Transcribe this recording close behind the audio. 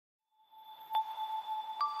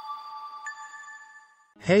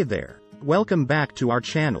Hey there, welcome back to our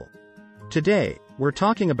channel. Today, we're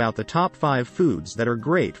talking about the top 5 foods that are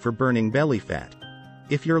great for burning belly fat.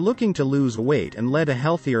 If you're looking to lose weight and lead a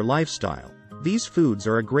healthier lifestyle, these foods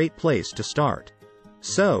are a great place to start.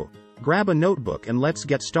 So, grab a notebook and let's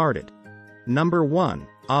get started. Number 1,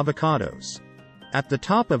 avocados. At the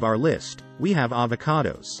top of our list, we have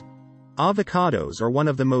avocados. Avocados are one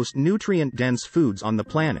of the most nutrient-dense foods on the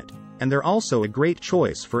planet, and they're also a great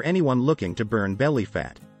choice for anyone looking to burn belly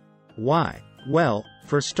fat. Why? Well,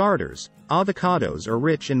 for starters, avocados are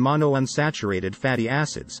rich in monounsaturated fatty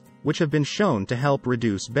acids, which have been shown to help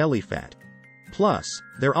reduce belly fat. Plus,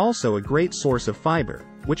 they're also a great source of fiber,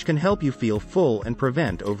 which can help you feel full and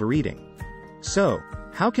prevent overeating. So,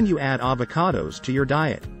 how can you add avocados to your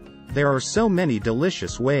diet? There are so many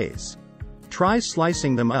delicious ways. Try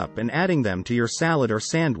slicing them up and adding them to your salad or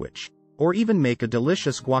sandwich, or even make a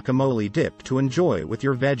delicious guacamole dip to enjoy with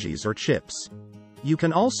your veggies or chips. You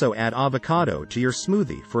can also add avocado to your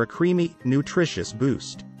smoothie for a creamy, nutritious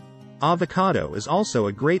boost. Avocado is also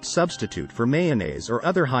a great substitute for mayonnaise or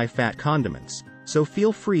other high-fat condiments, so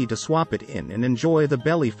feel free to swap it in and enjoy the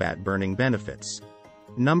belly fat burning benefits.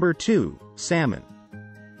 Number 2, salmon.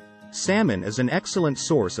 Salmon is an excellent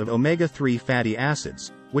source of omega-3 fatty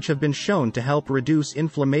acids, which have been shown to help reduce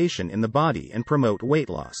inflammation in the body and promote weight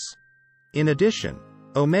loss. In addition,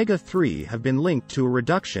 omega-3 have been linked to a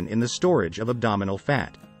reduction in the storage of abdominal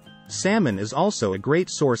fat. Salmon is also a great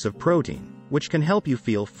source of protein, which can help you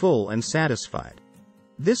feel full and satisfied.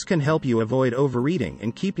 This can help you avoid overeating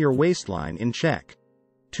and keep your waistline in check.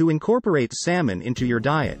 To incorporate salmon into your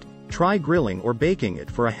diet, try grilling or baking it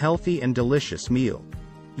for a healthy and delicious meal.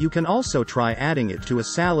 You can also try adding it to a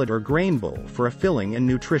salad or grain bowl for a filling and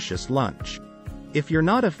nutritious lunch. If you're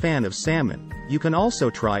not a fan of salmon, you can also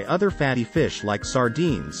try other fatty fish like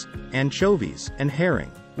sardines, anchovies, and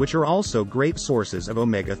herring, which are also great sources of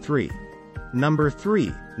omega-3. Number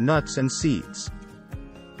 3, nuts and seeds.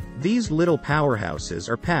 These little powerhouses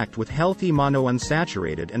are packed with healthy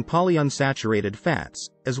monounsaturated and polyunsaturated fats,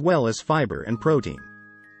 as well as fiber and protein.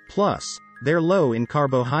 Plus, they're low in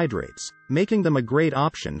carbohydrates, making them a great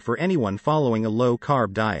option for anyone following a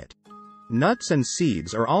low-carb diet. Nuts and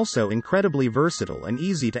seeds are also incredibly versatile and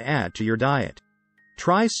easy to add to your diet.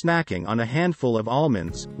 Try snacking on a handful of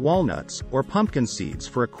almonds, walnuts, or pumpkin seeds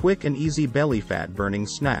for a quick and easy belly fat burning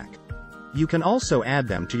snack. You can also add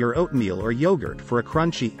them to your oatmeal or yogurt for a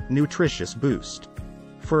crunchy, nutritious boost.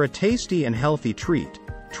 For a tasty and healthy treat,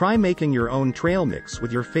 try making your own trail mix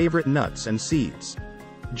with your favorite nuts and seeds.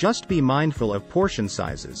 Just be mindful of portion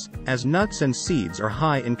sizes, as nuts and seeds are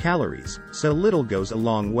high in calories, so little goes a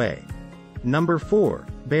long way. Number 4,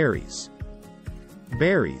 berries.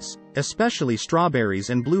 Berries, especially strawberries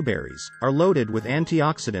and blueberries, are loaded with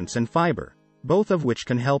antioxidants and fiber, both of which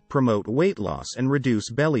can help promote weight loss and reduce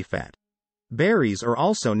belly fat. Berries are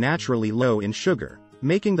also naturally low in sugar,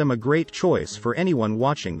 making them a great choice for anyone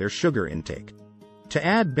watching their sugar intake. To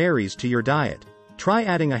add berries to your diet, try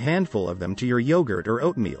adding a handful of them to your yogurt or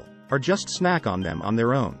oatmeal, or just snack on them on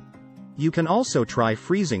their own. You can also try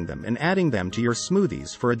freezing them and adding them to your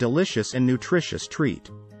smoothies for a delicious and nutritious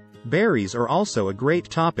treat. Berries are also a great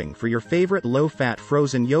topping for your favorite low-fat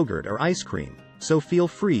frozen yogurt or ice cream, so feel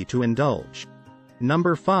free to indulge.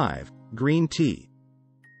 Number 5, green tea.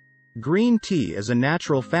 Green tea is a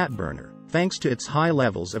natural fat burner, thanks to its high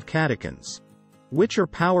levels of catechins, which are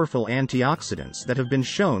powerful antioxidants that have been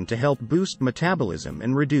shown to help boost metabolism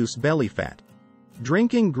and reduce belly fat.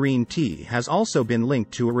 Drinking green tea has also been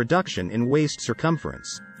linked to a reduction in waist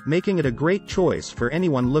circumference, making it a great choice for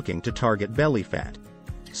anyone looking to target belly fat.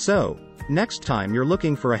 So, next time you're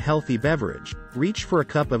looking for a healthy beverage, reach for a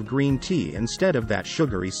cup of green tea instead of that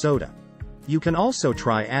sugary soda. You can also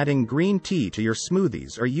try adding green tea to your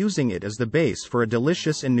smoothies or using it as the base for a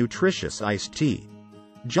delicious and nutritious iced tea.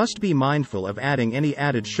 Just be mindful of adding any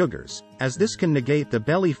added sugars, as this can negate the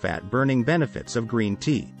belly fat burning benefits of green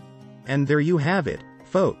tea. And there you have it,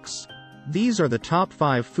 folks. These are the top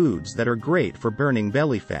 5 foods that are great for burning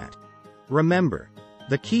belly fat. Remember,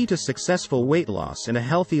 the key to successful weight loss and a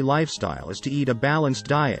healthy lifestyle is to eat a balanced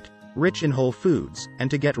diet, rich in whole foods, and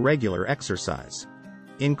to get regular exercise.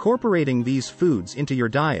 Incorporating these foods into your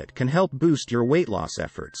diet can help boost your weight loss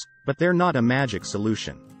efforts, but they're not a magic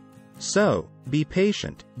solution. So, be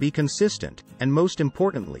patient, be consistent, and most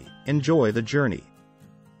importantly, enjoy the journey.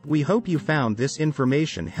 We hope you found this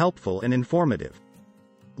information helpful and informative.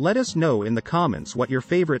 Let us know in the comments what your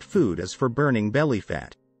favorite food is for burning belly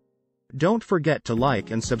fat. Don't forget to like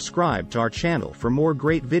and subscribe to our channel for more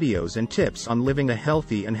great videos and tips on living a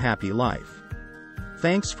healthy and happy life.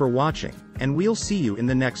 Thanks for watching, and we'll see you in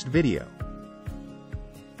the next video.